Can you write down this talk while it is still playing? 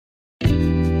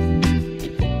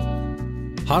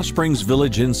Hot Springs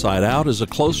Village Inside Out is a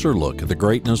closer look at the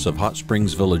greatness of Hot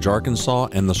Springs Village, Arkansas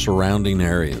and the surrounding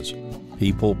areas.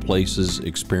 People, places,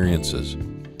 experiences.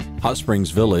 Hot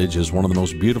Springs Village is one of the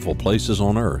most beautiful places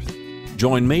on earth.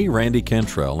 Join me, Randy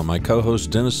Cantrell, and my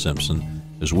co-host Dennis Simpson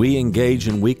as we engage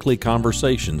in weekly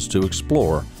conversations to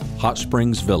explore Hot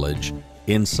Springs Village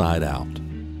Inside Out.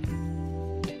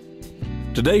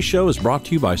 Today's show is brought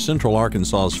to you by Central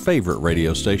Arkansas's favorite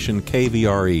radio station,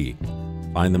 KVRE.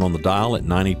 Find them on the dial at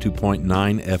 92.9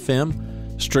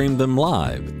 FM. Stream them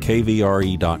live at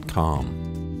kvre.com.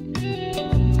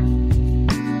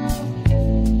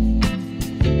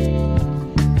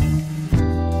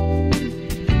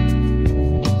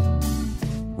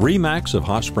 RE/MAX of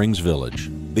Hot Springs Village.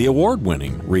 The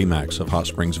award-winning RE/MAX of Hot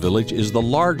Springs Village is the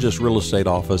largest real estate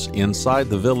office inside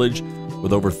the village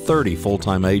with over 30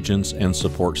 full-time agents and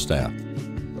support staff.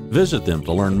 Visit them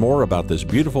to learn more about this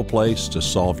beautiful place to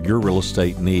solve your real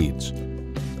estate needs.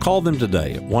 Call them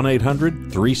today at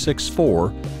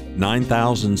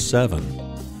 1-800-364-9007.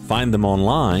 Find them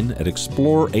online at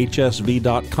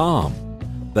explorehsv.com.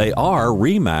 They are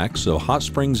RE/MAX of Hot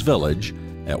Springs Village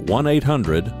at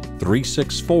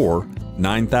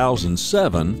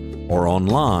 1-800-364-9007 or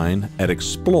online at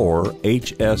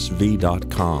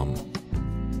explorehsv.com.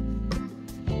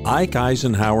 Ike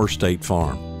Eisenhower State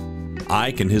Farm.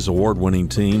 Ike and his award-winning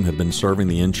team have been serving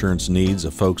the insurance needs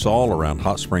of folks all around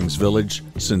Hot Springs Village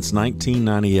since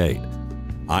 1998.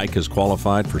 Ike has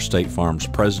qualified for State Farm's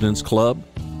President's Club,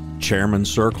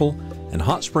 Chairman's Circle, and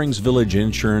Hot Springs Village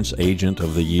Insurance Agent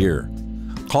of the Year.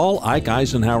 Call Ike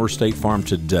Eisenhower State Farm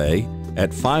today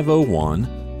at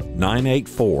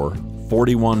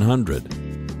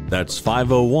 501-984-4100. That's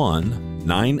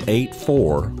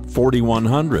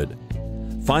 501-984-4100.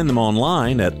 Find them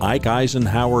online at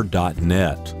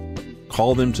ikeeisenhower.net.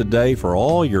 Call them today for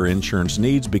all your insurance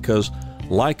needs because,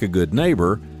 like a good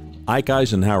neighbor, Ike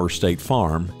Eisenhower State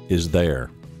Farm is there.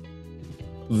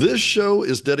 This show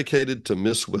is dedicated to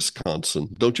Miss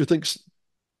Wisconsin. Don't you think?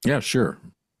 Yeah, sure.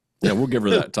 Yeah, we'll give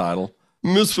her that title.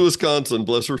 Miss Wisconsin,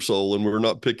 bless her soul, and we're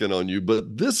not picking on you,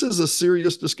 but this is a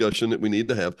serious discussion that we need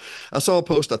to have. I saw a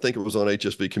post, I think it was on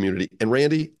HSV Community, and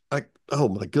Randy, oh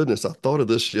my goodness, I thought of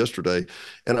this yesterday,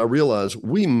 and I realized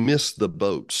we missed the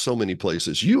boat so many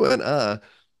places. You and I,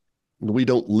 we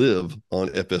don't live on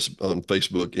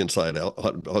Facebook Inside Out,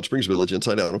 Hot Springs Village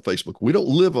Inside Out on Facebook. We don't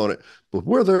live on it, but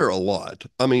we're there a lot.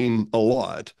 I mean, a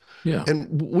lot. Yeah.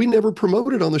 And we never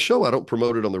promote it on the show. I don't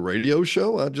promote it on the radio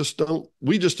show. I just don't.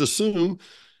 We just assume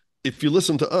if you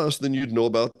listen to us, then you'd know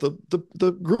about the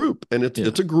group. And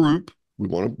it's a group. We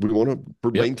want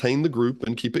to maintain the group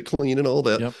and keep it clean and all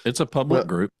that. Yep. It's a public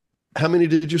group. How many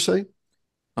did you say?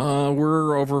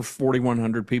 We're over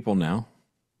 4,100 people now.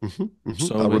 Mm-hmm, mm-hmm.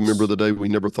 So I remember the day we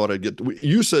never thought I'd get to,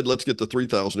 you said, let's get to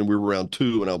 3,000 and we were around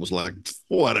 2. And I was like,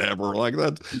 whatever, like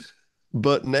that.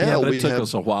 But now it took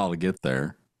us a while to get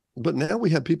there. But now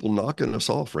we have people knocking us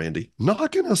off, Randy.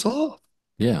 Knocking us off.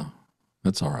 Yeah,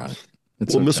 that's all right.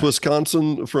 Well, okay. Miss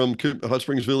Wisconsin from Hot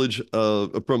Springs Village,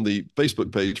 from the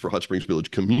Facebook page for Hot Springs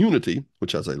Village Community,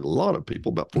 which has a lot of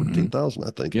people, about 14,000, I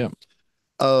think. Yeah.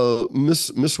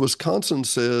 Miss Wisconsin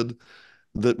said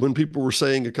that when people were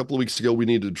saying a couple of weeks ago, we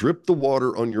need to drip the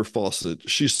water on your faucet,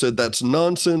 she said, that's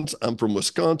nonsense. I'm from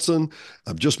Wisconsin.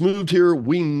 I've just moved here.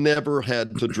 We never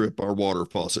had to drip our water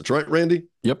faucets. Right, Randy?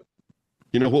 Yep.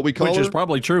 You know what we call her? Which is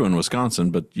probably true in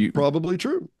Wisconsin, but you probably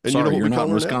true. And sorry, you're not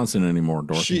in Wisconsin anymore,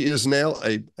 Dorothy. She is now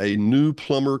a new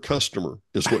plumber customer,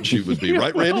 is what she would be,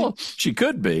 right, Randy? Well, she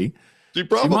could be. She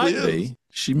probably is.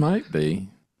 She might be.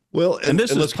 Well, and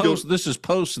this is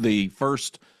post the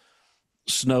first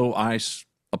snow ice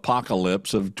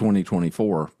apocalypse of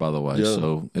 2024, by the way. Yeah.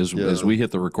 So as we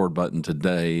hit the record button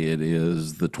today, it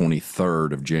is the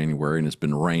 23rd of January, and it's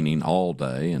been raining all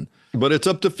day. But it's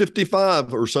up to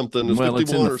 55 or something. It's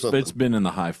 51 or something. It's been in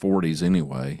the high 40s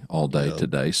anyway all day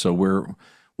today. So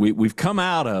we've come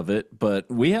out of it, but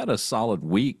we had a solid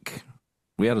week.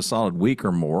 We had a solid week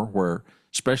or more where,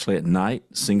 especially at night,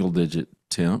 single-digit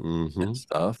temp and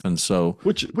stuff. And so,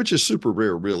 which is super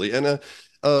rare, really. And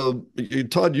Todd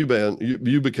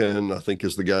Ubican, I think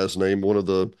is the guy's name. One of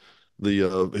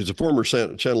he's a former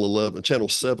Channel 7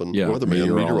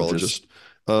 weatherman, meteorologist.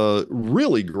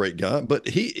 Really great guy. But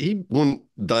he when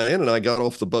Diane and I got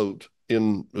off the boat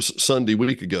in Sunday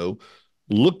week ago,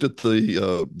 looked at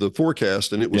the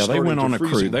forecast, and it was they went on a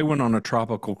cruise. They went on a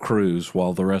tropical cruise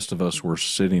while the rest of us were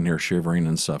sitting here shivering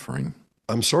and suffering.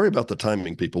 I'm sorry about the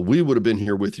timing, people. We would have been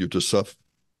here with you to suffer.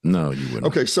 No, you wouldn't.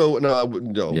 Okay, so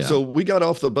no. Yeah. So we got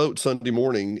off the boat Sunday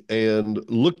morning and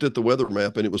looked at the weather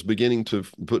map, and it was beginning to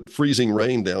put freezing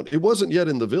rain down. It wasn't yet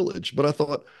in the village, but I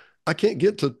thought, I can't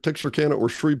get to Texarkana or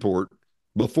Shreveport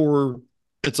before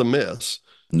it's a mess.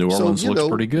 New So, Orleans looks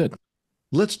pretty good.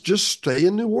 let's just stay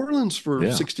in New Orleans for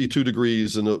Yeah. 62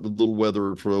 degrees and a little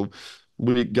weather. For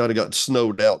we got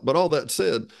snowed out. But all that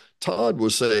said, Todd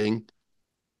was saying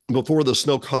before the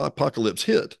snow apocalypse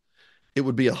hit, it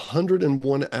would be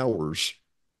 101 hours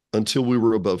until we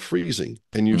were above freezing.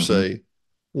 And you Mm-hmm. say,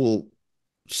 well,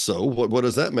 so what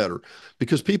does that matter?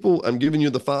 Because people, I'm giving you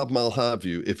the 5 Mile High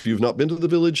view. If you've not been to the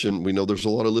village, and we know there's a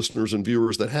lot of listeners and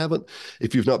viewers that haven't,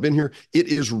 if you've not been here, it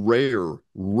is rare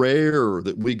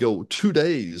that we go 2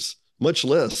 days, much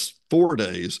less 4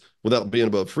 days, without being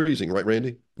above freezing, right,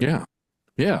 Randy? Yeah.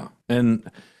 Yeah. And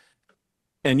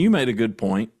you made a good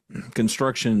point.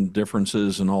 Construction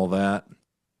differences and all that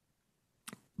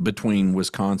between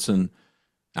Wisconsin.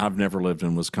 I've never lived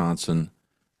in Wisconsin.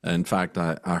 In fact,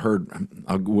 I heard,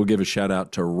 we'll give a shout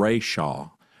out to Ray Shaw.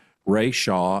 Ray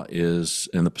Shaw is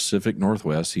in the Pacific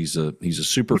Northwest. He's a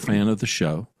super fan of the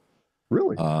show.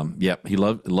 Really? Yep. He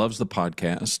loves the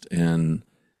podcast, and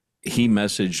he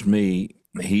messaged me.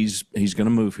 He's going to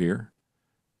move here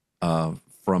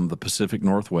from the Pacific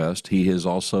Northwest. He has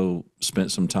also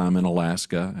spent some time in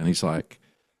Alaska, and he's like,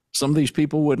 some of these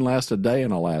people wouldn't last a day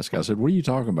in Alaska. I said, what are you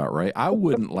talking about, Ray? I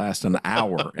wouldn't last an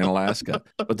hour in Alaska,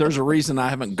 but there's a reason I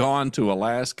haven't gone to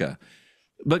Alaska.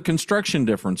 But construction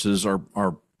differences are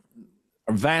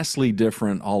vastly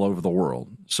different all over the world.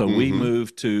 So we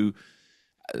moved to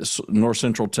north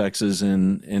central Texas,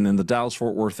 and in the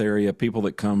Dallas-Fort Worth area, people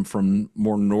that come from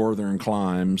more northern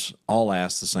climes all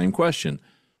ask the same question.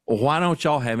 Well, why don't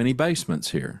y'all have any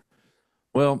basements here?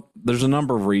 Well, there's a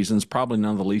number of reasons, probably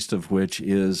none the least of which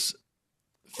is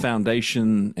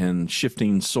foundation and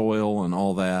shifting soil and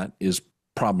all that is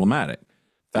problematic.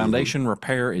 Foundation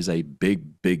repair is a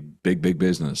big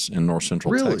business in north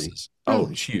central Texas. Oh,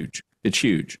 it's huge. It's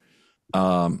huge.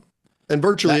 And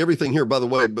virtually everything here, by the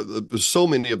way, but so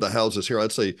many of the houses here,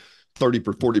 I'd say 30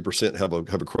 or 40% have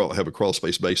a crawl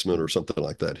space basement or something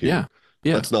like that here. Yeah.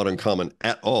 Yeah. That's not uncommon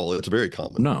at all. It's very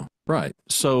common. No, right.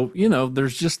 So,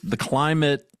 there's just the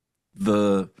climate,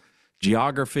 the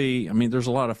geography. I mean, there's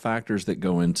a lot of factors that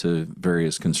go into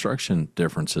various construction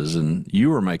differences. And you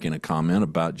were making a comment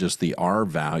about just the R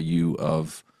value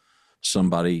of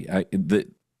somebody that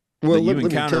you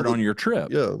encountered on your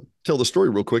trip. Yeah. Tell the story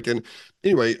real quick. And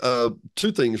anyway,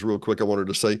 two things real quick I wanted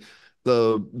to say.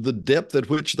 The depth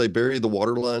at which they bury the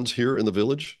water lines here in the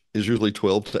village is usually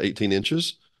 12 to 18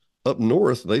 inches. Up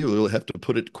north, they really have to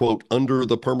put it, quote, under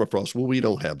the permafrost. Well, we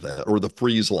don't have that. Or the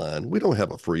freeze line. We don't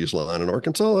have a freeze line in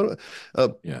Arkansas.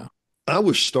 I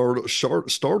was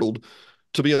startled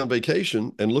to be on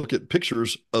vacation and look at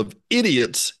pictures of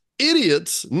idiots,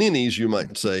 ninnies, you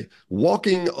might say,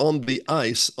 walking on the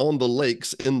ice on the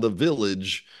lakes in the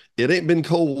village. It ain't been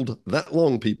cold that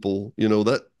long, people.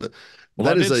 Well,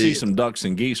 I did see some ducks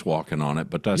and geese walking on it,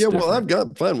 but that's different. Well, I've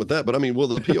got fine with that. But I mean,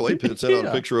 the POA pit sent out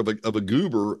a picture of a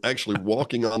goober actually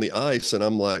walking on the ice, and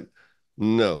I'm like,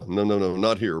 no,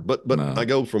 not here. But no. I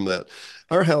go from that.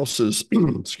 Our house is,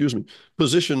 excuse me,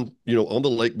 positioned, on the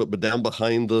lake, but down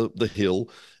behind the hill.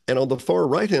 And on the far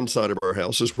right-hand side of our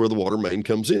house is where the water main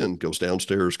comes in, goes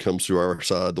downstairs, comes through our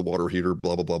side, the water heater,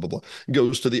 blah, blah, blah, blah, blah,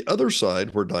 goes to the other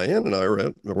side where Diane and I are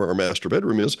at, where our master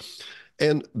bedroom is.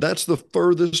 And that's the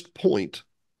furthest point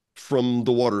from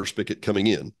the water spigot coming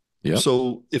in. Yep.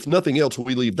 So if nothing else,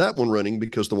 we leave that one running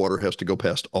because the water has to go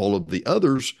past all of the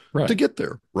others to get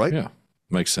there, right? Yeah,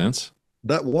 makes sense.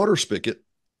 That water spigot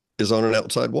is on an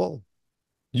outside wall.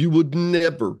 You would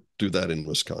never do that in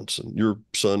Wisconsin. Your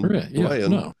son,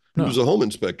 Ryan, who's a home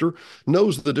inspector,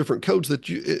 knows the different codes that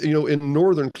in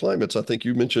northern climates. I think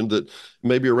you mentioned that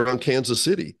maybe around Kansas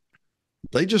City,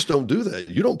 they just don't do that.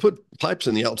 You don't put pipes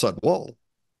in the outside wall.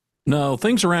 No,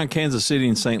 things around Kansas City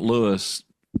and St. Louis,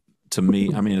 to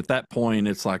me, I mean, at that point,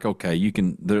 it's like, okay, you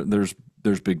can, there's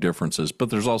big differences,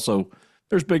 but there's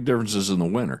big differences in the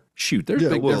winter. Shoot, there's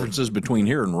big differences between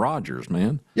here and Rogers,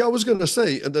 man. Yeah, I was going to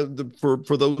say,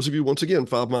 for those of you, once again,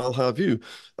 5 Mile High view,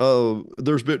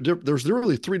 there's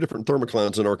really 3 different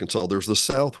thermoclines in Arkansas. There's the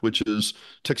South, which is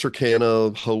Texarkana,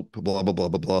 Hope, blah, blah, blah,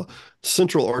 blah, blah.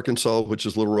 Central Arkansas, which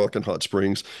is Little Rock and Hot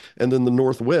Springs. And then the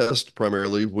Northwest,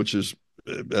 primarily, which is,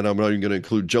 and I'm not even going to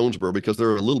include Jonesboro because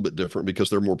they're a little bit different because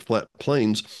they're more flat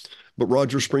plains. But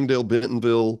Rogers, Springdale,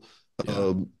 Bentonville,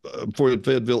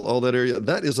 Fayetteville, all that area,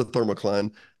 that is a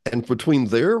thermocline. And between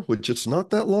there, which it's not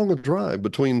that long a drive,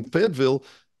 between Fayetteville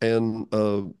and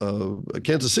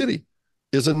Kansas City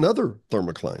is another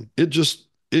thermocline. It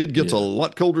gets a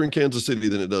lot colder in Kansas City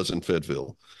than it does in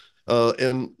Fayetteville.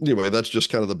 And anyway, that's just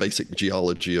kind of the basic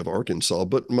geology of Arkansas.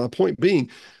 But my point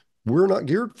being, we're not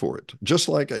geared for it. Just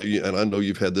like, and I know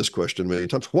you've had this question many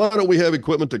times, why don't we have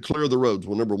equipment to clear the roads?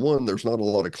 Well, number one, there's not a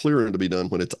lot of clearing to be done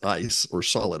when it's ice or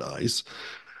solid ice.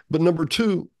 But number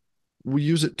two, we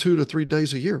use it 2 to 3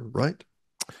 days a year, right?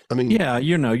 I mean, Yeah,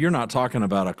 you know, you're not talking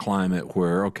about a climate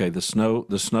where, okay, the snow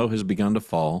has begun to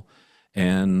fall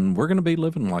and we're going to be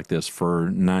living like this for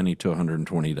 90 to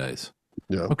 120 days.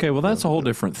 yeah, Okay, well, yeah, that's a whole yeah.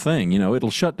 different thing. You know,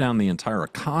 it'll shut down the entire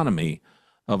economy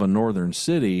of a northern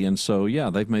city. And so, yeah,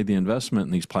 they've made the investment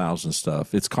in these plows and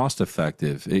stuff. It's cost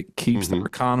effective. It keeps their Mm-hmm.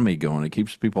 economy going. It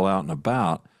keeps people out and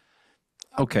about.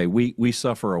 Okay, we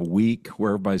suffer a week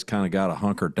where everybody's kind of got to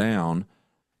hunker down.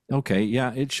 Okay,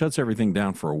 yeah, it shuts everything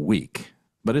down for a week,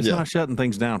 but it's Yeah, not shutting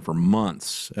things down for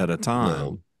months at a time. no,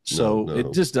 no, So it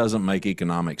no. just doesn't make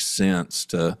economic sense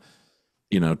to,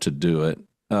 to do it.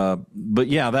 But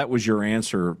yeah, that was your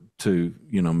answer to,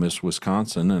 Miss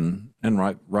Wisconsin,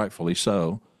 and rightfully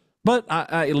so. But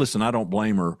I listen, I don't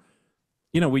blame her.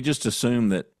 We just assume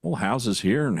that, well, houses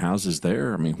here and houses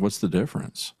there. I mean, what's the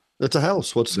difference? It's a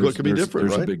house. What There's could be there's different,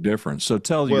 there's a right? big difference. So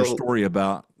tell your Well, story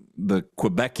about the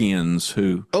Quebecians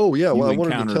who oh yeah, well you I wanted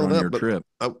to encountered tell on that, your but trip.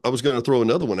 I was going to throw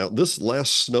another one out. This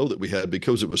last snow that we had,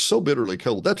 because it was so bitterly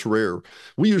cold, that's rare.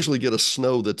 We usually get a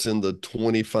snow that's in the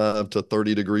 25 to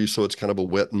 30 degrees, so it's kind of a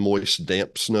wet and moist,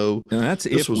 damp snow. And that's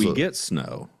This if was we a get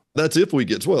snow. That's if we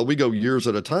get, well, we go years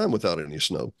at a time without any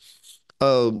snow.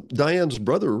 Diane's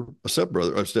brother, a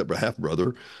stepbrother, half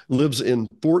brother, lives in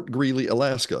Fort Greely,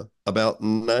 Alaska, about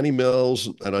 90 miles,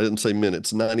 and I didn't say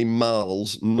minutes, 90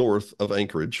 miles north of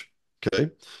Anchorage.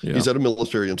 Okay. Yeah. He's at a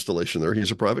military installation there.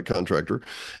 He's a private contractor.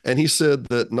 And he said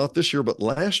that not this year, but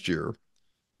last year,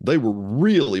 they were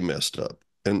really messed up.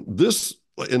 And this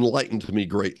enlightened me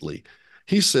greatly.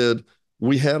 He said,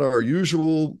 we had our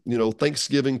usual,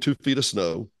 Thanksgiving 2 feet of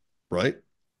snow, right?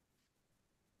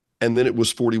 And then it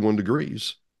was 41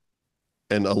 degrees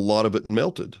and a lot of it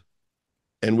melted.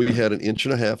 And we had an inch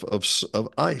and a half of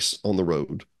ice on the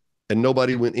road and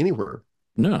nobody went anywhere.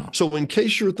 No. So in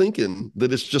case you're thinking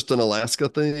that it's just an Alaska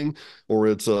thing or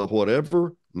it's a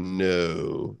whatever,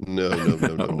 no, no, no,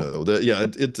 no, no, No. no. Yeah,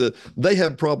 they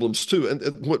have problems too.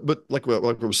 But like I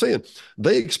was saying,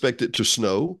 they expect it to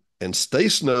snow and stay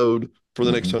snowed for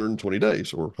the next Mhm. 120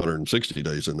 days or 160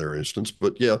 days in their instance.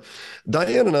 But yeah,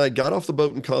 Diane and I got off the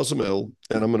boat in Cozumel,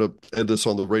 and I'm going to add this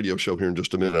on the radio show here in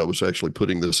just a minute. I was actually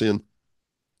putting this in.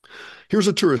 Here's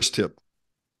a tourist tip.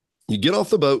 You get off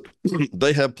the boat,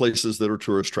 they have places that are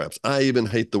tourist traps. I even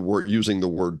hate the word using the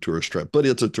word tourist trap, but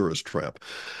it's a tourist trap.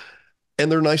 And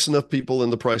they're nice enough people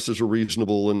and the prices are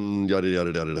reasonable and yada,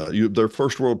 yada, yada, yada. They're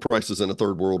first world prices in a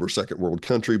third world or second world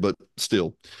country, but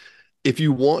still, if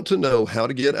you want to know how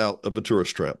to get out of a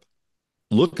tourist trap,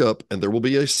 look up and there will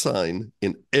be a sign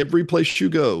in every place you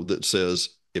go that says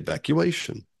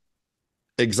evacuation,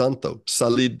 exanto,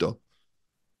 salido.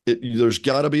 There's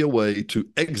got to be a way to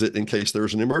exit in case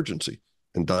there's an emergency.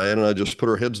 And Diane and I just put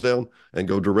our heads down and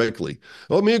go directly.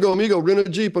 Oh, amigo, rent a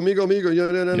Jeep, amigo.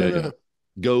 Yeah, no, no, Yeah, no, yeah. no.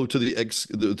 Go to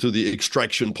the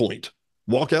extraction point.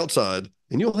 Walk outside,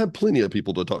 and you'll have plenty of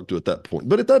people to talk to at that point.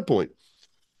 But at that point,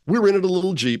 we rented a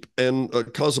little Jeep, and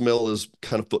Cozumel is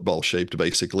kind of football shaped,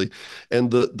 basically.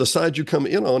 And the side you come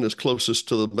in on is closest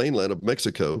to the mainland of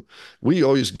Mexico. We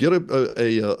always get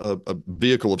a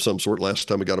vehicle of some sort. Last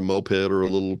time we got a moped or a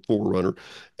little 4Runner,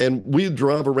 and we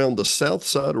drive around the south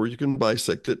side, or you can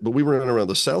bisect it. But we ran around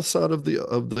the south side of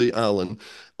the island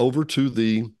over to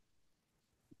the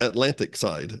Atlantic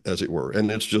side, as it were. And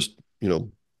it's just,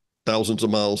 thousands of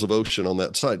miles of ocean on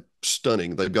that side.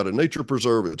 Stunning. They've got a nature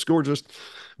preserve. It's gorgeous.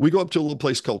 We go up to a little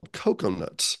place called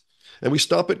Coconuts, and we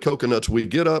stop at Coconuts. We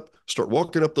get up, start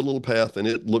walking up the little path, and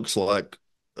it looks like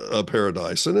a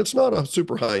paradise. And it's not a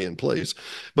super high end place,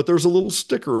 but there's a little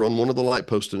sticker on one of the light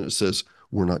posts, and it says,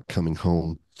 "We're not coming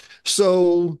home."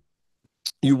 So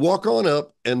you walk on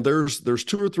up, and there's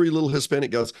two or three little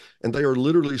Hispanic guys, and they are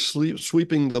literally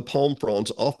sweeping the palm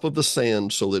fronds off of the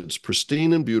sand so that it's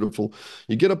pristine and beautiful.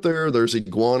 You get up there, there's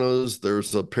iguanas,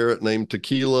 there's a parrot named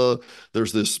Tequila,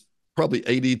 there's this probably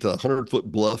 80 to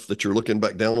 100-foot bluff that you're looking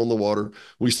back down on the water.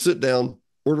 We sit down,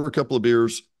 order a couple of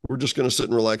beers. We're just going to sit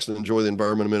and relax and enjoy the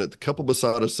environment a minute. The couple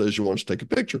beside us says, "You want us to take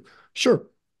a picture?" Sure.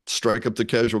 Strike up the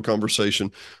casual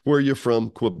conversation. "Where are you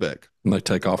from?" "Quebec." And they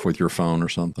take off with your phone or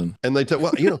something. And they tell,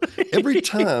 well, every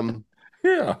time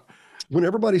Yeah. when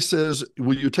everybody says,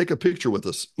 "Will you take a picture with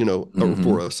us?" Or Hmm.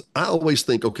 for us, I always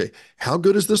think, okay, how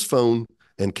good is this phone,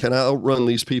 and can I outrun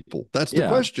these people? That's the Yeah.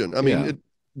 question. I mean, Yeah.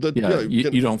 the Yeah. You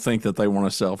can, don't think that they want a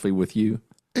selfie with you?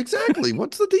 exactly.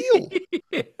 What's the deal?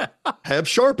 Yeah. Have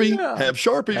Sharpie, Yeah. have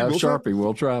Sharpie. Have We'll try. Sharpie,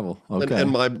 we'll travel. And Okay.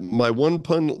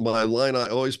 my line I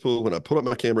always pull when I put up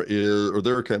my camera is, or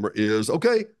their camera is,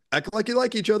 "Okay, act like you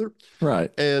like each other.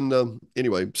 Right. And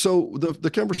anyway, so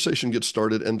the conversation gets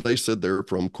started, and they said they're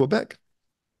from Quebec.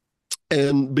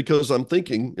 And because I'm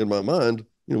thinking in my mind,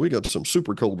 we got some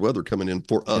super cold weather coming in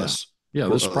for Yeah. us. Yeah,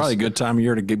 For this is probably us. a good time of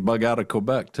year to get bug out of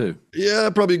Quebec too. Yeah,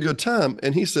 probably a good time.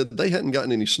 And he said they hadn't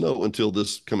gotten any snow until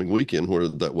this coming weekend, where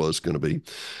that was going to be.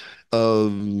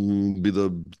 Be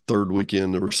the third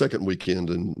weekend or second weekend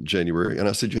in January. And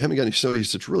I said, you haven't got any snow? He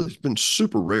said, it's been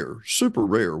super rare, super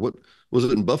rare. What was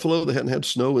it in Buffalo? They hadn't had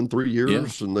snow in 3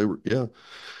 years. Yeah. And they were, yeah.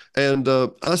 And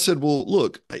I said, well,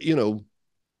 look, I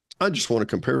just want to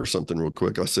compare something real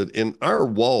quick. I said, in our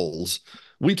walls,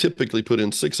 we typically put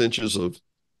in 6 inches of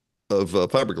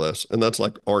fiberglass, and that's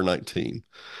like R19.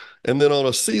 And then on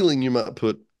a ceiling, you might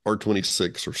put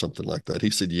R26 or something like that. He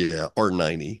said, yeah,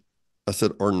 R90. I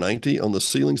said, R90 on the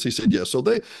ceilings? He said, yeah. So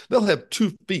they'll have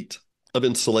 2 feet of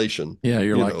insulation. Yeah,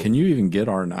 you're like, can you even get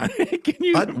R90? Can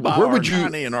you buy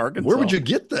R90 in Arkansas? Where would you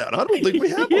get that? I don't think we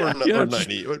have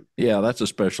R90. Yeah, that's a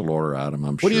special order item,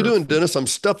 I'm sure. What are you doing, Dennis? I'm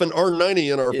stuffing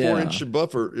R90 in our 4-inch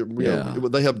buffer.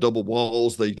 They have double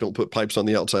walls. They don't put pipes on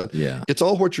the outside. Yeah. It's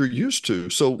all what you're used to.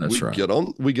 So we get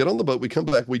on the boat, we come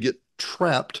back, we get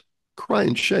trapped,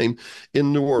 crying shame,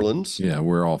 in New Orleans. Yeah,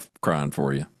 we're all crying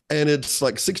for you. And it's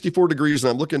like 64 degrees,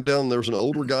 and I'm looking down, there's an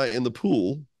older guy in the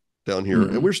pool down here.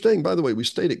 And we're staying, by the way, we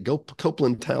stayed at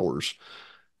Copeland Towers.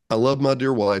 I love my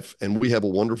dear wife, and we have a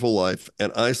wonderful life.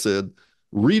 And I said,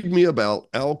 read me about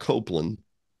Al Copeland,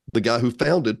 the guy who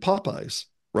founded Popeyes,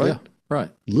 right? Yeah,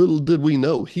 right. Little did we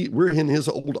know, we're in his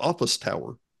old office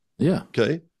tower. Yeah.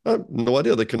 Okay. I have no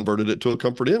idea. They converted it to a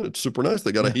Comfort Inn. It's super nice.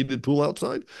 They got a heated pool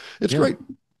outside. It's great.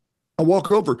 I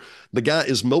walk over. The guy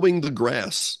is mowing the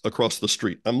grass across the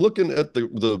street. I'm looking at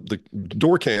the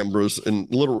door cameras in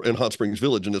Hot Springs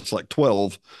Village, and it's like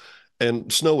 12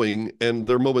 and snowing, and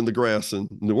they're mowing the grass in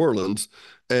New Orleans.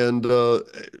 And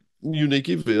unique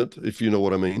event, if you know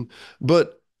what I mean.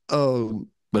 But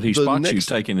he spots you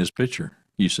taking his picture,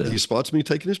 you said. He spots me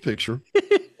taking his picture.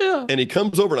 And he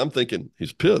comes over, and I'm thinking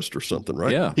he's pissed or something,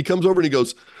 right? Yeah. He comes over and he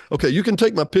goes, okay, you can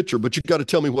take my picture, but you got to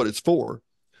tell me what it's for.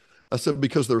 I said,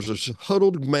 because there's a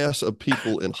huddled mass of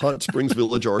people in Hot Springs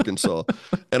Village, Arkansas,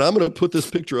 and I'm going to put this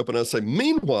picture up, and I say,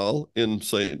 meanwhile, in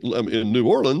New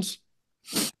Orleans,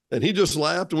 and he just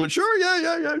laughed and went, sure,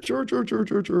 yeah, sure.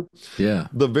 Yeah.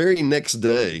 The very next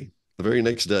day,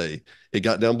 it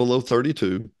got down below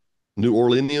 32. New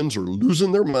Orleanians are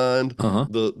losing their mind.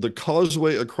 The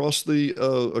causeway across the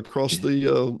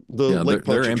Lake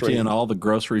they're emptying all the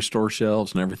grocery store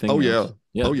shelves and everything. Oh else.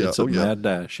 Yeah. It's a mad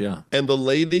dash. Yeah. And the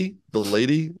lady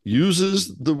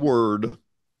uses the word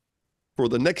for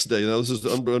the next day. Now this is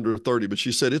under 30, but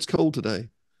she said it's cold today,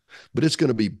 but it's going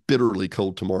to be bitterly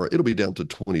cold tomorrow. It'll be down to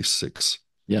 26.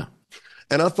 Yeah.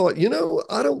 And I thought,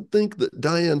 I don't think that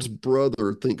Diane's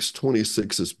brother thinks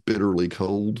 26 is bitterly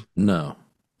cold. No.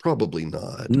 Probably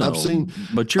not. No,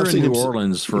 but you're in New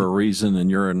Orleans for a reason, and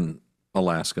you're in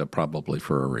Alaska probably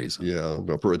for a reason. Yeah,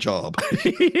 for a job.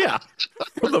 Yeah,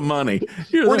 for the money.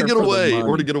 Or to get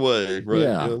away. Right.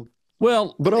 Yeah.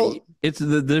 Well, but it's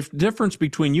the difference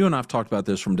between you and I've talked about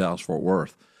this from Dallas-Fort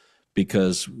Worth,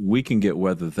 because we can get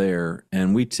weather there,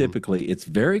 and we typically, it's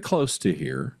very close to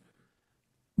here,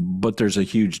 but there's a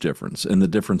huge difference, and the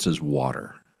difference is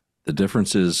water. The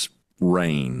difference is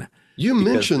rain. You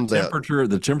mentioned the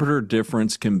temperature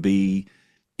difference can be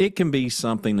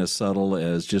something as subtle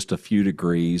as just a few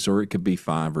degrees, or it could be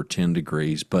 5 or 10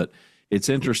 degrees. But it's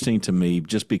interesting to me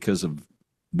just because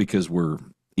we're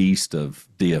east of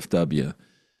DFW.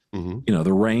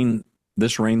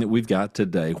 This rain that we've got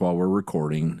today while we're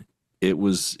recording, it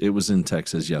was in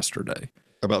Texas yesterday.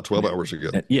 About 12 hours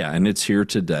ago. Yeah, and it's here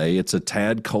today. It's a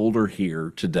tad colder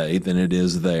here today than it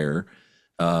is there.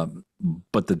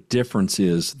 But the difference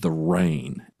is the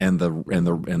rain and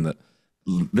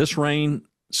this rain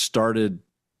started.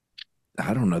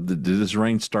 I don't know. Did this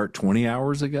rain start 20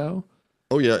 hours ago?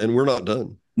 Oh yeah, and we're not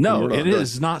done. No, it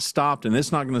is not stopped, and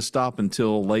it's not going to stop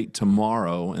until late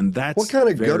tomorrow. And that's what kind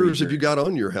of gutters have you got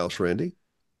on your house, Randy?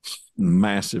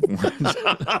 Massive ones.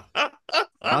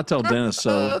 I tell Dennis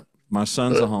so. My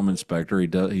son's a home inspector.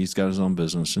 He's got his own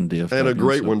business in DFW. And a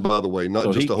great one, by the way,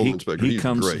 not just a home inspector. He's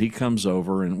great. He comes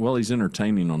over, and he's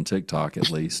entertaining on TikTok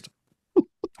at least.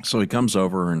 So he comes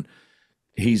over, and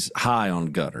he's high on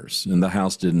gutters, and the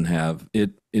house didn't have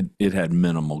it. It had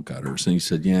minimal gutters, and he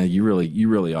said, "Yeah, you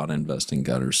really ought to invest in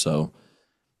gutters." So,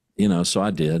 so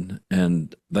I did,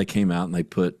 and they came out and they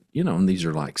put, and these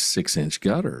are like 6-inch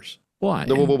gutters. Why?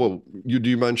 No, whoa. Do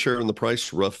you mind sharing the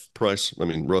price? Rough price? I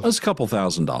mean, rough. It's a couple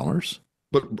 $1,000s.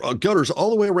 But gutters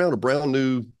all the way around, a brand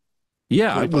new.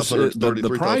 Yeah, it was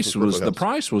the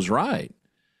price was right.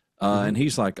 And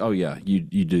he's like, oh yeah, you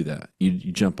do that. You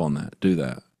jump on that, do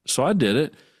that. So I did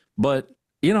it, but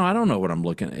I don't know what I'm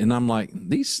looking at. And I'm like,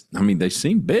 they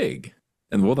seem big.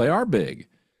 And well, they are big.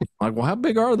 I'm like, well, how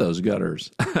big are those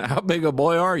gutters? How big a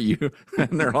boy are you?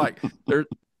 And they're like, they're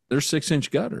 6-inch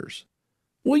gutters.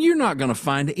 Well, you're not going to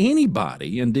find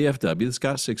anybody in DFW that's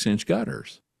got 6-inch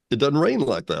gutters. It doesn't rain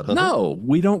like that, huh? No,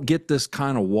 we don't get this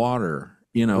kind of water,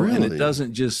 Really? and it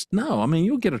doesn't just, no, I mean,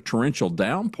 you'll get a torrential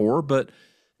downpour,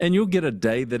 and you'll get a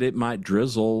day that it might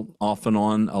drizzle off and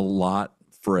on a lot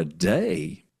for a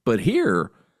day. But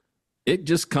here, it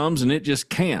just comes and it just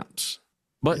camps.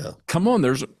 But come on,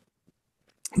 there's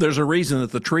a reason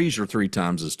that the trees are 3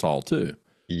 times as tall too.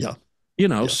 Yeah.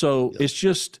 It's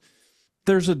just,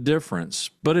 there's a difference,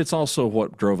 but it's also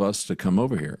what drove us to come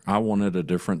over here. I wanted a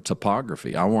different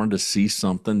topography. I wanted to see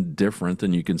something different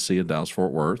than you can see in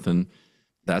Dallas-Fort Worth, and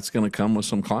that's going to come with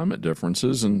some climate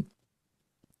differences. And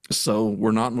so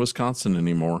we're not in Wisconsin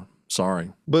anymore.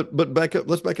 Sorry. But back up.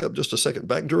 Let's back up just a second.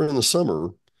 Back during the summer,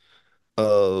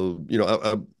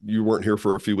 you weren't here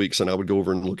for a few weeks, and I would go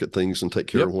over and look at things and take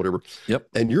care of whatever. Yep.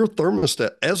 And your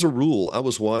thermostat, as a rule, I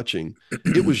was watching,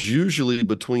 it was usually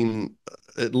between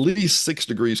at least 6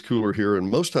 degrees cooler here, and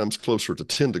most times closer to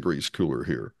 10 degrees cooler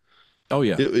here. Oh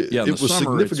yeah, it was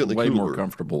summer, significantly it's way cooler. More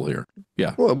comfortable here.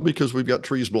 Yeah. Well, because we've got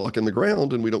trees blocking the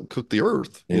ground, and we don't cook the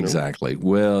earth. Exactly.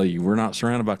 Well, we're not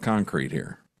surrounded by concrete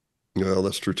here. Well,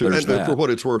 that's true too. And for what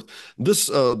it's worth, this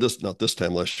not this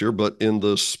time last year, but in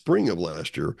the spring of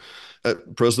last year,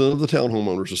 president of the Town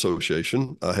Homeowners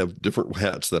Association, I have different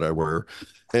hats that I wear,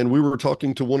 and we were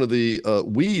talking to one of the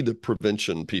weed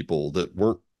prevention people that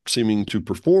weren't seeming to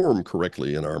perform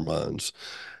correctly in our minds.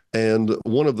 And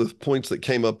one of the points that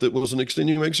came up that was an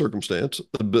extenuating circumstance,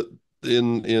 but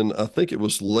in I think it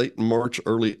was late March,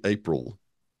 early April,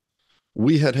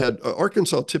 we had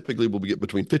Arkansas typically will get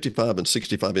between 55 and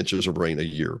 65 inches of rain a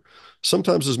year,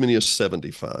 sometimes as many as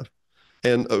 75.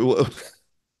 And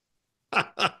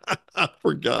I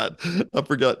forgot.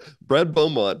 Brad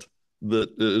Beaumont, that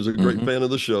is a great fan of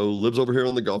the show, lives over here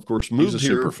on the golf course, moved He's a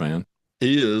super fan.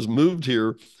 He is, moved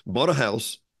here, bought a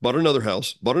house, bought another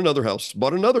house, bought another house,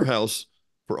 bought another house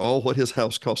for all what his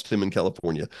house cost him in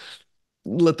California.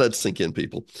 Let that sink in,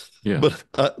 people. Yeah.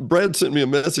 But Brad sent me a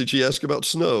message. He asked about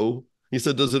snow. He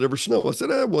said, does it ever snow? I said,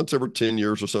 once every 10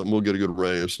 years or something, we'll get a good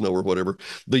ray of snow or whatever.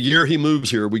 The year he moves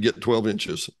here, we get 12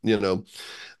 inches,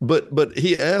 But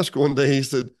he asked one day, he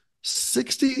said,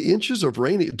 60 inches of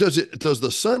rain. Does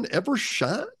the sun ever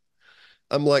shine?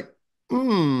 I'm like,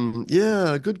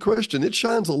 yeah, good question. It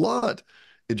shines a lot.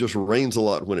 It just rains a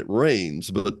lot when it rains,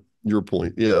 but your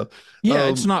point. Yeah. Yeah.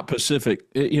 It's not Pacific,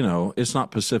 it's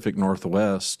not Pacific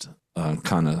Northwest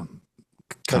kind of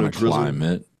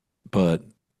climate, but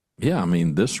yeah, I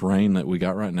mean, this rain that we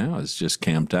got right now is just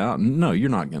camped out. No,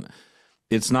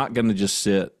 it's not going to just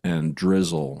sit and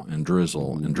drizzle and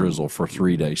drizzle and drizzle for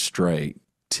 3 days straight,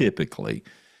 typically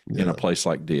in a place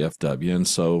like DFW. And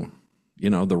so,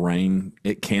 the rain,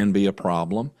 it can be a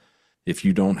problem if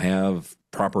you don't have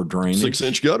proper drainage.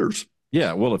 6-inch gutters.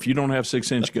 Yeah. Well, if you don't have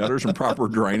 6-inch gutters and proper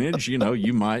drainage,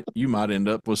 you might end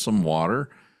up with some water.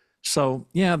 So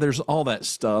yeah, there's all that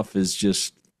stuff is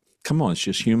just, come on, it's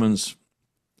just humans.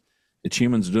 It's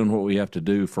humans doing what we have to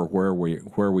do for where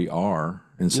we are.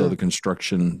 And so the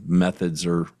construction methods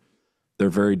they're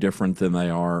very different than they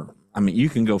are. I mean, you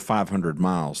can go 500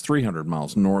 miles, 300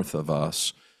 miles north of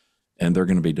us, and they're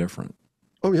going to be different.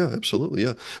 Oh yeah, absolutely.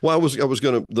 Yeah. Well,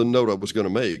 the note I was going to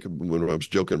make when I was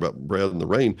joking about Brad and the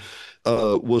rain,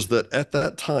 was that at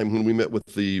that time when we met with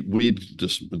the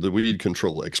weed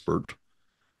control expert,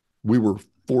 we were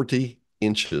 40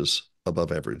 inches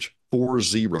above average,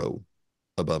 40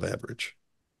 above average.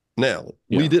 Now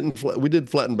we did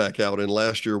flatten back out, and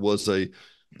last year was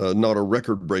not a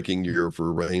record-breaking year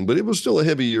for rain, but it was still a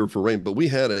heavy year for rain. But we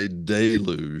had a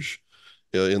deluge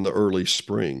in the early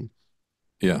spring.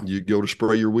 Yeah, you go to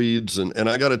spray your weeds, and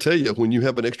I got to tell you, when you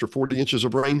have an extra 40 inches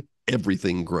of rain,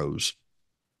 everything grows.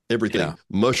 Everything,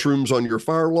 mushrooms on your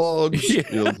fire logs.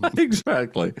 Yeah,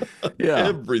 exactly. Yeah,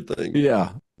 everything.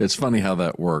 Yeah, it's funny how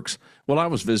that works. Well, I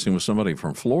was visiting with somebody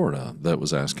from Florida that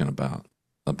was asking about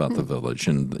the village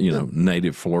and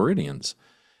native Floridians,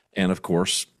 and of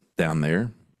course down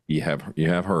there you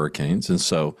have hurricanes, and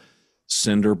so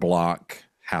cinder block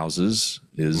houses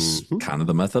is kind of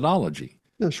the methodology.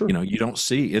 Yeah, sure. You don't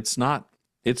see it's not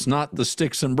the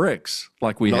sticks and bricks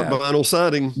like we have. Not vinyl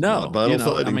siding. No, not vinyl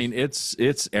siding. I mean it's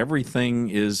everything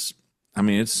is. I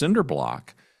mean it's cinder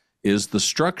block is the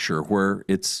structure where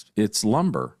it's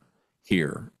lumber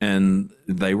here, and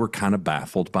they were kind of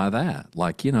baffled by that.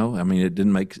 Like I mean it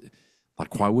didn't make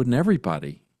why wouldn't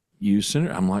everybody use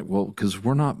cinder? I'm like, well, because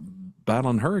we're not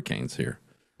battling hurricanes here,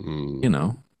 Mm. you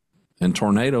know, and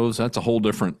tornadoes. That's a whole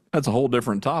different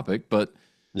topic. But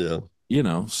Yeah.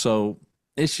 so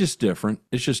it's just different.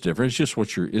 It's just different. It's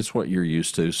what you're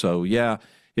used to. So yeah,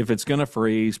 if it's going to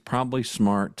freeze, probably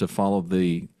smart to follow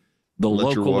the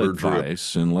Let your local water drip.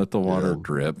 advice and let the water Yeah.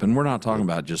 drip. And we're not talking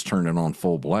Yep. about just turning it on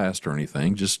full blast or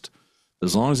anything. Just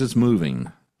as long as it's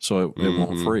moving, so it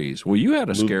won't Mm-hmm. freeze. Well, you had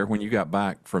a scare when you got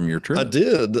back from your I trip.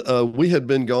 did. We had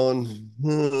been gone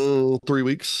 3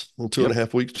 weeks, well, two and Yep. a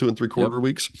half weeks, two and three Yep. quarter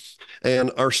weeks.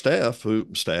 And our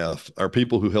our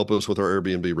people who help us with our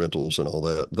Airbnb rentals and all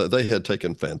that, they had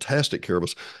taken fantastic care of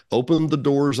us. Opened the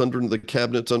doors under the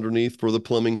cabinets underneath for the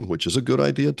plumbing, which is a good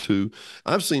idea too.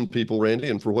 I've seen people, Randy,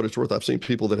 and for what it's worth, I've seen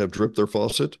people that have dripped their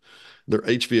faucet. Their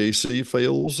HVAC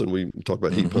fails, and we talk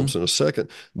about heat Mm-hmm. pumps in a second,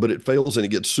 but it fails and it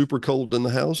gets super cold in the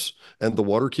house and the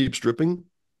water keeps dripping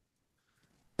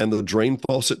and the drain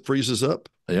faucet freezes up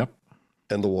Yep.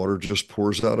 and the water just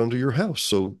pours out onto your house.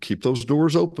 So keep those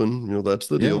doors open. That's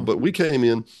the deal. Yeah. But we came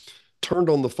in, turned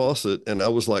on the faucet, and I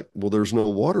was like, well, there's no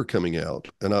water coming out.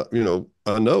 And I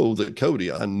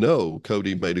know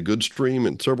Cody made a good stream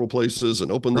in several places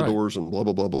and opened the Right. doors and blah,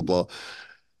 blah, blah, blah, blah.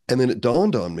 And then it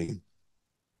dawned on me,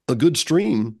 a good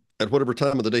stream at whatever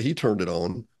time of the day he turned it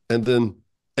on, and then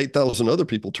 8,000 other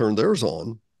people turned theirs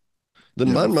on, then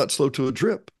Yeah. mine might slow to a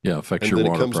drip. Yeah. Affects And your then it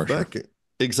water comes pressure. back.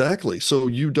 Exactly. So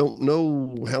you don't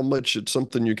know how much it's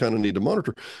something you kind of need to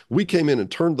monitor. We came in and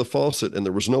turned the faucet and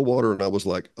there was no water. And I was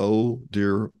like, oh,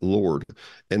 dear Lord.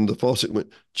 And the faucet went,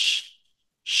 shh,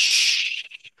 shh.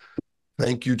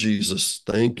 Thank you, Jesus.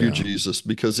 Thank you, Yeah. Jesus.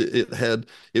 Because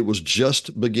it was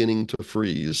just beginning to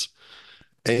freeze.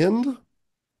 And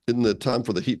in the time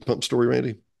for the heat pump story,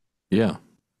 Randy, Yeah.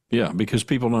 Yeah. Because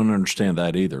people don't understand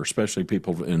that either, especially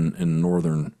people in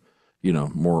northern,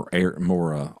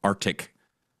 more Arctic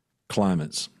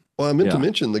climates. well, I meant to Yeah.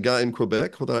 mention the guy in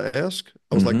Quebec, what I asked.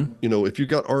 I was like, Mm-hmm. if you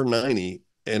got R90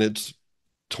 and it's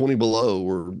 20 below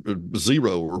or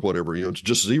zero or whatever, it's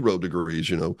just 0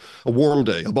 degrees, a warm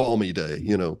day, a balmy day.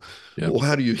 Yep. Well,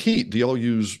 how do you heat? Do y'all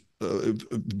use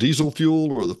diesel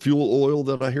fuel or the fuel oil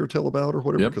that I hear tell about or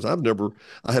whatever? Yep. Because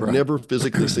I have Right. never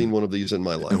physically seen one of these in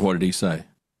my And life. what did he say?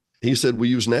 He said, we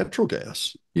use natural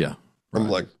gas. Yeah. I'm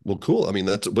Right. like, well, cool. I mean,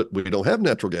 but we don't have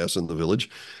natural gas in the village.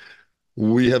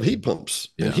 We have heat pumps,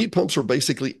 and Yeah. heat pumps are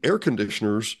basically air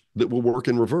conditioners that will work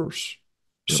in reverse.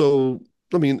 Yep. So,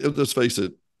 I mean, let's face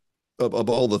it, of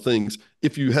all the things,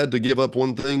 if you had to give up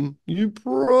one thing, you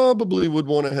probably would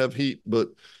want to have heat, but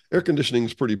air conditioning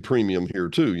is pretty premium here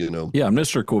too. Yeah.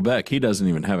 Mr. Quebec, he doesn't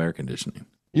even have air conditioning.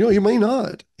 He may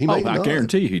not. He may Oh, I not.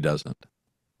 guarantee you he doesn't.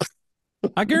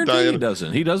 I guarantee he Diana,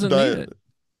 doesn't. He doesn't need Diana, it.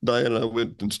 Diana and I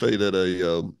went and stayed at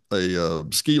a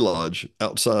ski lodge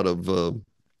outside of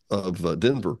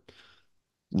Denver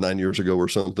 9 years ago or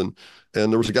something,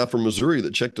 and there was a guy from Missouri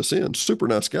that checked us in. Super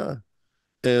nice guy.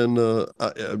 And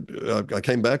I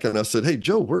came back and I said, "Hey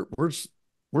Joe, where's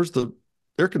the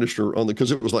air conditioner on the?"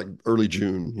 Because it was like early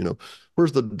June.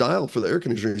 Where's the dial for the air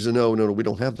conditioner? He said, "No, no, no, we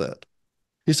don't have that."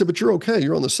 He said, "But you're okay.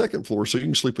 You're on the second floor, so you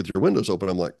can sleep with your windows open."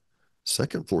 I'm like,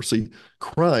 "Second floor? See,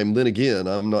 crime." Then again,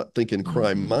 I'm not thinking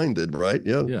crime Mhm. minded, right?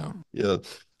 Yeah, Yeah. yeah.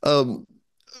 Um,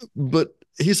 but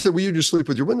he said, "Well, you just sleep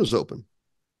with your windows open."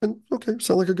 And okay,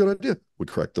 sound like a good idea. We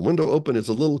crack the window open. It's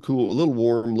a little cool, a little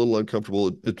warm, a little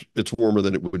uncomfortable. It's warmer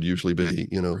than it would usually be.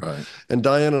 Right. And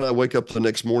Diane and I wake up the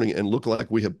next morning and look like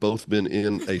we have both been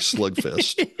in a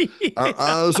slugfest. Our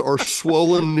eyes are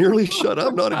swollen, nearly shut.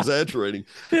 I'm not exaggerating.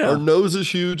 Our Yeah. nose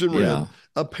is huge and red. Yeah.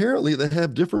 Apparently, they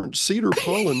have different cedar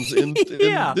pollens in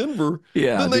Yeah. Denver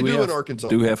Yeah. than they do in Arkansas.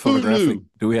 Do we have Who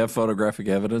knew? photographic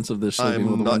evidence of this sleeping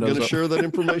with I'm the not going windows to open? share that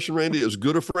information, Randy. As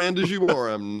good a friend as you are,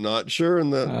 I'm not sharing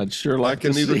that. I'd sure I like to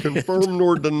can neither see it. confirm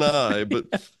nor deny, but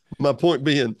my point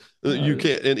being, you Uh,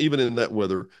 can't, and even in that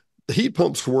weather, the heat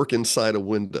pumps work inside a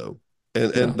window.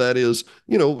 And yeah. that is,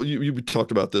 you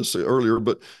talked about this earlier,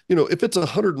 but if it's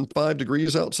 105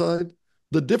 degrees outside,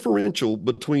 the differential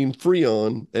between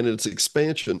Freon and its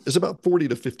expansion is about 40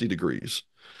 to 50 degrees.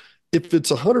 If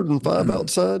it's 105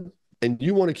 outside and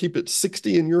you want to keep it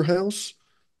 60 in your house,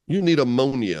 you need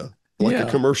ammonia, like a Yeah.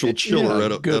 commercial chiller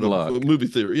Yeah. at Good a luck. movie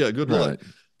theater. Yeah, good luck. Right.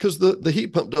 Because the heat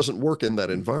pump doesn't work in that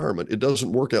environment. It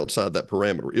doesn't work outside that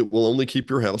parameter. It will only keep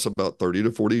your house about 30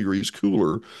 to 40 degrees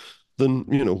cooler than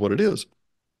what it is.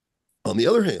 On the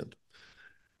other hand,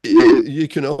 you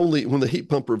can only, when the heat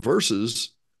pump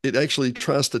reverses, it actually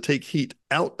tries to take heat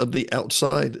out of the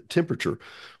outside temperature.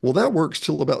 Well, that works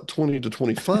till about 20 to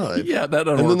 25. Yeah, that doesn't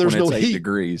And then work when there's no it's 8 heat.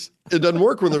 degrees. It doesn't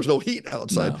work when there's no heat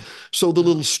outside. No. So the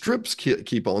little strips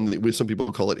keep on. Some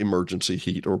people call it emergency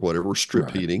heat or whatever,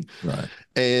 strip heating. Right.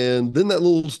 And then that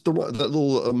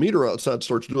little meter outside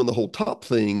starts doing the whole top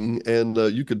thing, and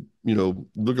you could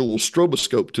look a little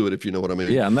stroboscope to it, if you know what I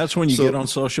mean. Yeah, and that's when you get on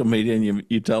social media and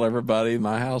you tell everybody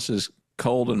my house is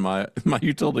cold and my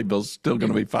utility bill's still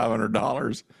going to be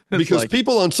 $500 because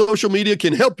people on social media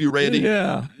can help you, Randy.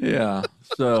 Yeah.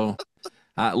 So,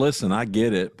 listen, I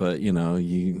get it, but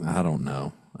I don't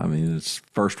know. I mean, it's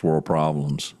first world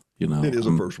problems. It is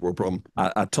a first world problem.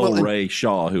 I told Ray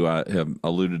Shaw, who I have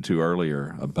alluded to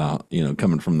earlier, about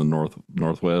coming from the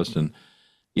northwest, and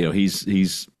he's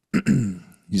he's a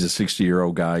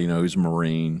 60-year-old guy. He's a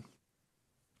Marine.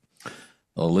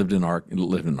 Lived in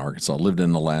Arkansas, lived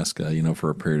in Alaska, for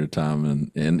a period of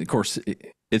time, and of course,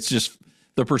 it's just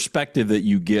the perspective that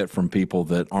you get from people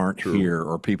that aren't here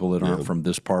or people that aren't from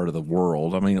this part of the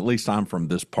world. I mean, at least I'm from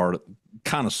this part of.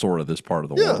 Kind of sort of this part of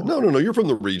the world. No. You're from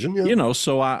the region. Yeah.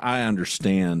 So I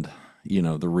understand,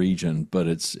 the region, but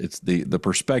it's the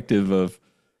perspective of,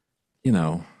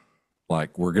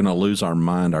 like we're going to lose our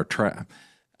mind, I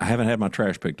haven't had my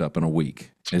trash picked up in a week.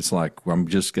 It's like, I'm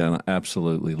just going to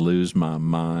absolutely lose my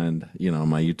mind.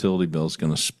 My utility bill is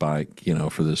going to spike,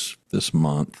 for this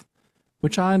month,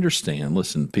 which I understand.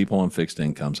 Listen, people on fixed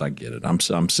incomes, I get it.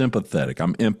 I'm sympathetic.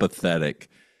 I'm empathetic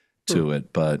to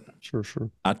it, but sure.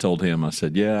 I told him, I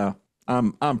said, yeah,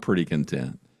 I'm pretty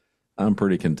content. Of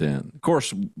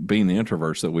course, being the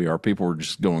introverts that we are, people were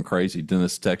just going crazy.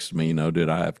 Dennis texted me, did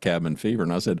I have cabin fever?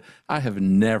 And I said, I have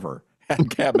never had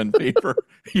cabin fever.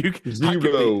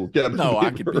 Zero cabin fever. I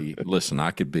could be, listen,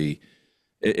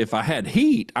 if I had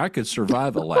heat, I could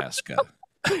survive Alaska.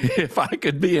 If I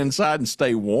could be inside and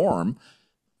stay warm,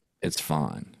 it's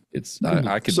fine.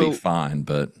 I could be fine,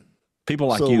 but people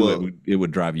like you, it would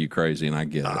drive you crazy, and I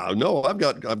get it. No, I've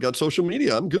got social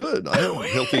media. I'm good. I have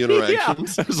healthy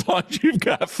interactions. Yeah, as long as you've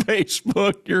got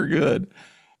Facebook, you're good.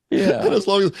 Yeah, and as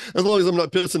long as I'm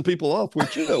not pissing people off,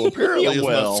 which apparently is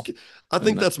I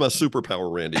think that's my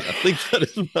superpower, Randy. I think that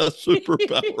is my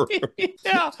superpower.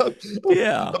 Yeah.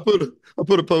 I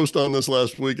put a post on this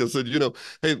last week. I said,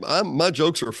 hey, my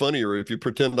jokes are funnier if you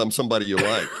pretend I'm somebody you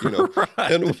like. Right.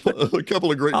 And a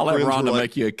couple of great. I'll friends have Rhonda were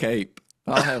make you a cape.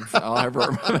 I'll have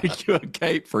her make you a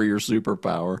cape for your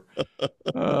superpower.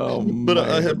 Oh, but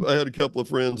I had a couple of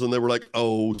friends, and they were like,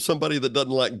 "Oh, somebody that doesn't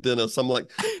like Dennis." I'm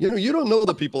like, you don't know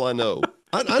the people I know.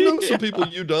 I know some people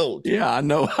you don't. Yeah, I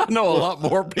know a lot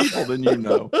more people than you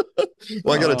know.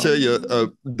 Well, I got to tell you,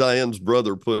 Diane's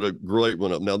brother put a great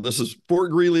one up. Now, this is Fort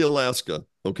Greeley, Alaska.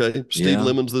 Okay, Steve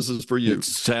Lemons, this is for you. It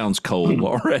sounds cold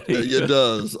already. It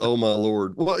does. Oh my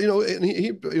Lord. Well, and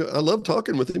he I love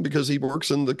talking with him because he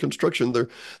works in the construction.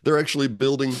 They're actually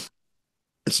building.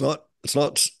 It's not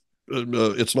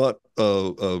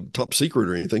top secret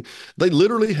or anything. They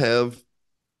literally have,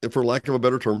 for lack of a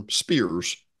better term,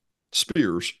 spears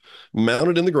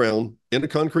mounted in the ground in a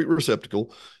concrete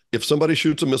receptacle. If somebody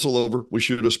shoots a missile over, we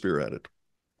shoot a spear at it.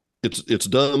 It's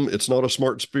dumb. It's not a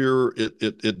smart spear.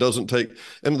 It doesn't take.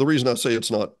 And the reason I say it's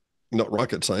not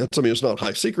rocket science, I mean, it's not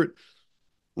high secret.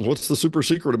 What's the super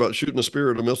secret about shooting a spear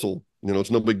at a missile?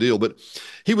 It's no big deal. But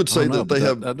he would say that they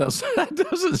have. That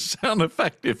doesn't sound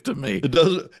effective to me. It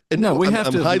doesn't. No, I'm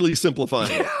highly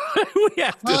simplifying it. We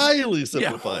have to highly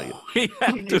simplifying it. We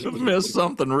have to have missed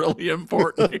something really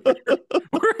important here.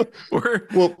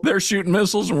 They're shooting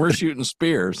missiles and we're shooting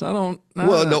spears. No,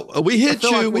 we hit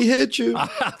you. We hit you.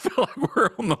 I feel like we're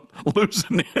on the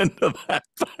losing end of that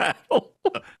battle.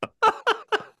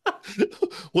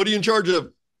 What are you in charge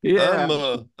of? Yeah,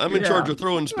 I'm in charge of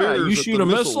throwing spears. You shoot a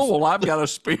missile? Well, I've got a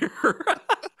spear.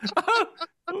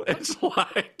 It's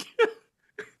like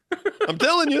I'm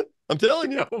telling you.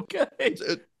 Okay.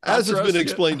 As it's been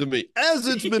explained to me.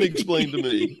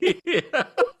 Yeah.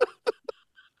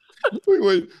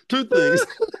 Wait. Two things.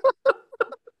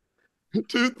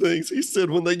 He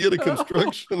said when they get a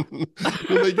construction,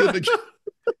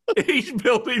 he's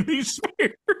building these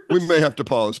spears. We may have to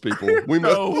pause, people.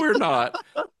 No, we're not.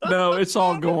 No, it's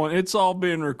all going. It's all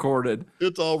being recorded.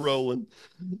 It's all rolling.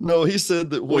 No, he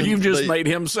said that. Well, you've just made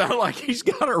him sound like he's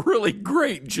got a really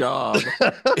great job.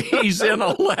 He's in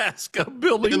Alaska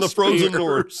building in the frozen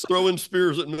north, throwing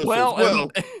spears at missiles. Well,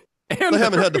 they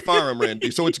haven't had to fire him, Randy,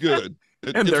 so it's good.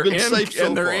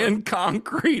 They're in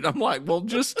concrete. I'm like, well,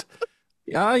 just.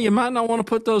 Yeah, you might not want to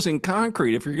put those in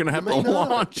concrete if you're going to have to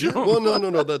launch them. Well,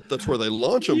 no. That's where they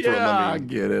launch them from. I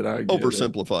get it.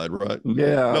 Oversimplified, right?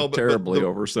 Yeah, terribly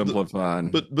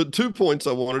oversimplified. But 2 points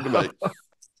I wanted to make.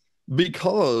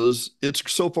 because it's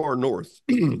so far north.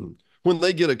 When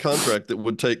they get a contract that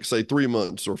would take, say, 3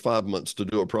 months or 5 months to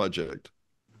do a project,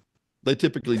 they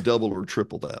typically double or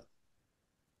triple that.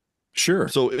 Sure.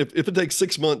 So if it takes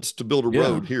 6 months to build a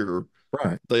road here,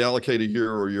 right. they allocate a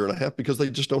year or a year and a half because they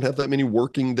just don't have that many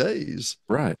working days.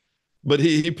 Right. But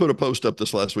he put a post up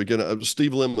this last week, and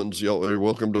Steve Lemons, y'all are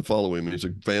welcome to follow him. He's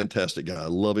a fantastic guy. I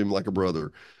love him like a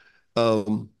brother.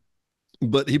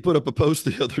 But he put up a post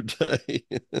the other day.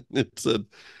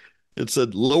 It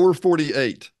said lower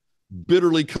 48,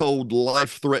 bitterly cold,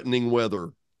 life-threatening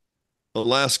weather.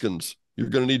 Alaskans, you're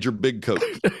going to need your big coat.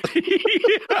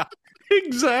 Yeah,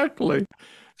 exactly.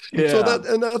 Yeah. So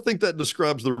and I think that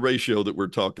describes the ratio that we're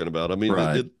talking about. I mean,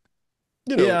 right.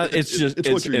 it's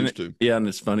what you're used to. Yeah, and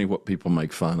it's funny what people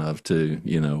make fun of too,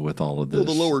 with all of this.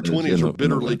 Well, the lower 20s are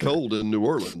bitterly cold in New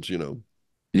Orleans,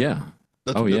 Yeah.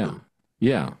 That's bitter. Yeah.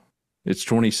 Yeah. It's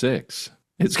 26.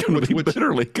 It's going to be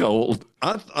bitterly cold.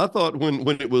 I thought when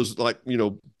it was like, 3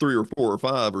 or 4 or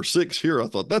 5 or 6 here, I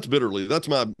thought that's bitterly. That's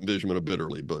my vision of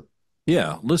bitterly. But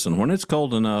yeah, listen, when it's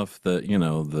cold enough that,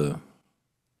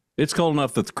 it's cold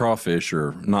enough that the crawfish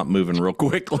are not moving real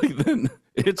quickly, then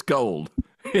it's cold.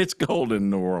 It's cold in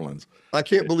New Orleans. I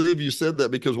can't believe you said that,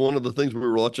 because one of the things we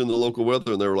were watching the local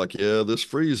weather, and they were like, yeah, this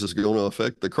freeze is going to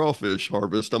affect the crawfish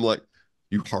harvest. I'm like,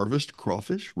 you harvest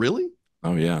crawfish? Really?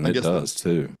 Oh yeah, and it does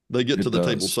too. They get to the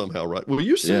table somehow, right? Well,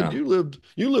 you said you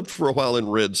lived for a while in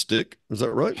Red Stick. Is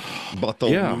that right?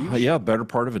 Yeah, better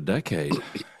part of a decade.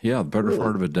 Yeah, better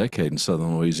part of a decade in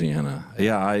southern Louisiana.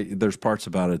 Yeah, there's parts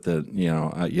about it that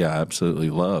I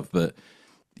absolutely love. But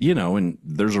and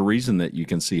there's a reason that you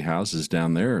can see houses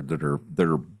down there that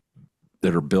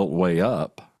are built way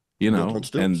up.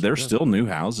 And there's still new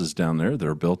houses down there that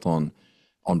are built on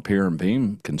pier and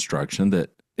beam construction that.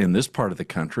 In this part of the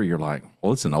country, you're like,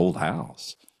 well, it's an old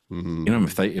house. Mm-hmm.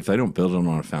 If they don't build it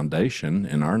on a foundation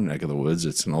in our neck of the woods,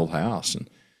 it's an old house, and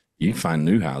you can find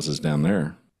new houses down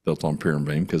there built on pier and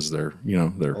beam because they're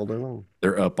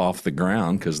up off the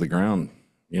ground because the ground,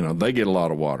 they get a lot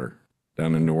of water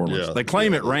down in New Orleans. They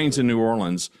claim it rains in New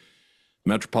Orleans,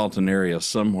 metropolitan area,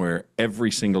 somewhere every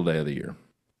single day of the year.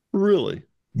 Really?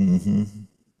 Mm-hmm.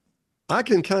 I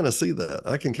can kind of see that.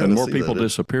 And more people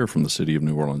disappear from the city of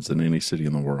New Orleans than any city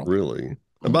in the world. Really?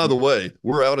 And by the way,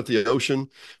 we're out at the ocean.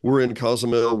 We're in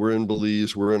Cozumel. We're in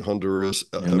Belize. We're in Honduras.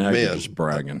 And now you're just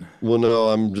bragging. Well, no,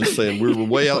 I'm just saying we're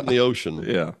way out in the ocean.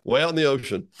 Yeah. Way out in the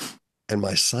ocean. And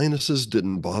my sinuses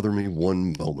didn't bother me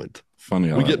one moment. Funny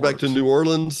how we get back to New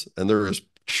Orleans, and there is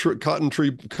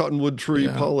cottonwood tree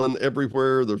pollen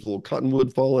everywhere. There's a little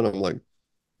cottonwood falling. I'm like,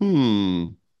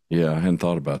 Yeah, I hadn't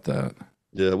thought about that.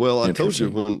 Yeah, well, I told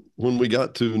you when we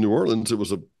got to New Orleans, it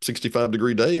was a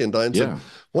 65-degree day, and Diane said,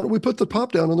 why don't we put the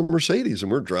pop down on the Mercedes? And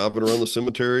we're driving around the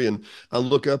cemetery, and I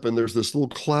look up, and there's this little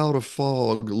cloud of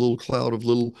fog, a little cloud of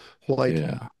little white.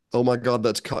 Yeah. Oh, my God,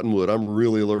 that's cottonwood. I'm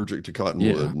really allergic to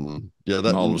cottonwood. Yeah. And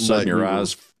all of a sudden, your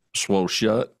eyes swole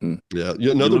shut. And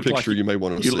another picture you may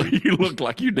want to see. You looked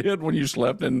like you did when you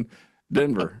slept in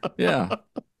Denver. Yeah.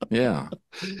 Yeah.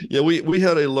 Yeah, we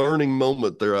had a learning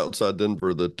moment there outside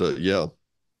Denver that,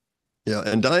 Yeah,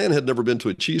 and Diane had never been to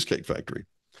a cheesecake factory.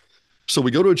 So we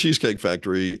go to a cheesecake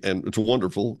factory, and it's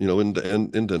wonderful, in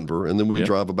Denver. And then we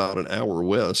drive about an hour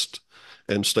west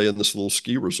and stay in this little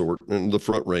ski resort in the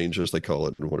Front Range, as they call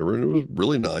it, or whatever. And it was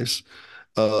really nice.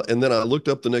 And then I looked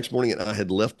up the next morning, and I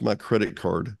had left my credit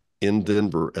card in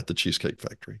Denver at the Cheesecake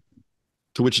Factory.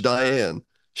 To which Diane,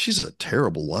 she's a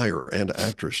terrible liar and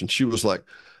actress. And she was like,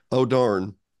 oh,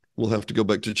 darn, we'll have to go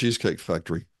back to Cheesecake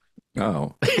Factory.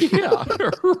 Oh, yeah,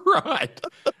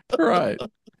 right.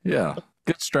 Yeah.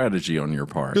 Good strategy on your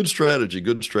part. Good strategy.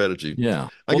 Yeah.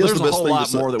 I guess there's a whole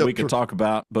lot more that we could talk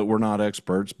about, but we're not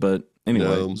experts. But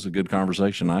anyway, it was a good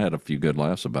conversation. I had a few good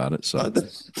laughs about it. So it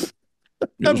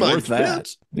was worth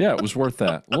that. Yeah, it was worth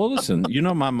that. Well, listen,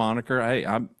 my moniker. Hey,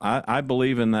 I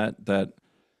believe in that.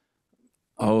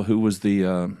 Oh, who was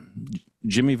the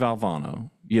Jimmy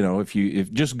Valvano?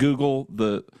 If just Google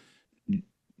the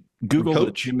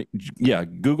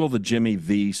Jimmy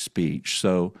V speech.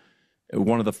 So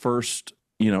one of the first,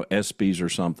 SBs or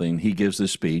something, he gives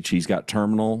this speech. He's got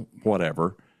terminal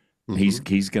whatever. Mm-hmm.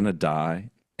 He's going to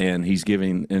die, and he's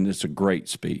giving, and it's a great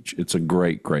speech. It's a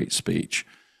great speech.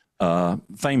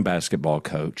 Famed basketball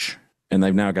coach, and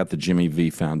they've now got the Jimmy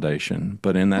V Foundation.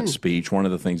 But in that speech, one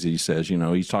of the things that he says,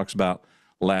 he talks about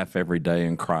laugh every day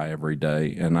and cry every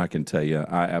day. And I can tell you,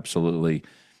 I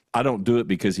don't do it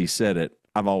because he said it.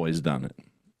 I've always done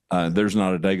it. There's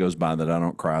not a day goes by that I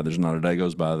don't cry. There's not a day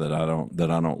goes by that I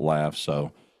don't laugh.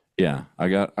 So Yeah, I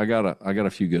got a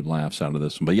few good laughs out of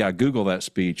this one. But yeah, Google that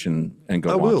speech and go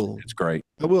I watch will. it. It's great.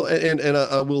 I will, and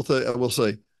I will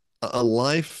say, a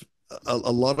life. A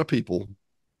lot of people,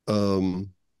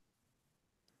 um,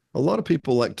 a lot of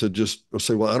people like to just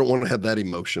say, "Well, I don't want to have that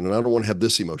emotion, and I don't want to have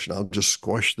this emotion. I'll just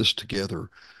squash this together."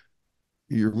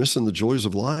 You're missing the joys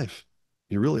of life.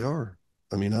 You really are.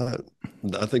 I mean,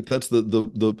 I think that's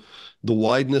the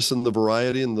wideness and the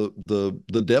variety and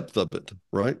the depth of it,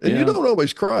 right? And you Yeah. don't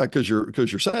always cry because you're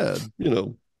sad.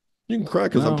 You can cry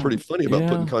because I'm pretty No. funny about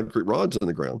putting Yeah. concrete rods in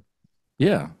the ground.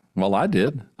 Yeah. Well, I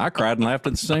did. I cried and laughed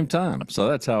at the same time. So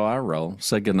that's how I roll.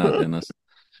 Say goodnight, Dennis.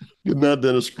 Good night,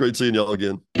 Dennis. Great seeing y'all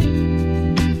again.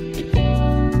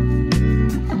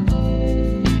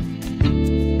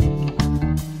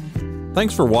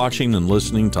 Thanks for watching and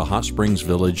listening to Hot Springs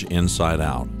Village Inside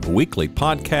Out, a weekly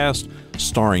podcast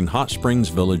starring Hot Springs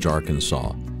Village,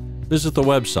 Arkansas. Visit the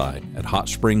website at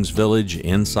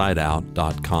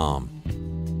hotspringsvillageinsideout.com.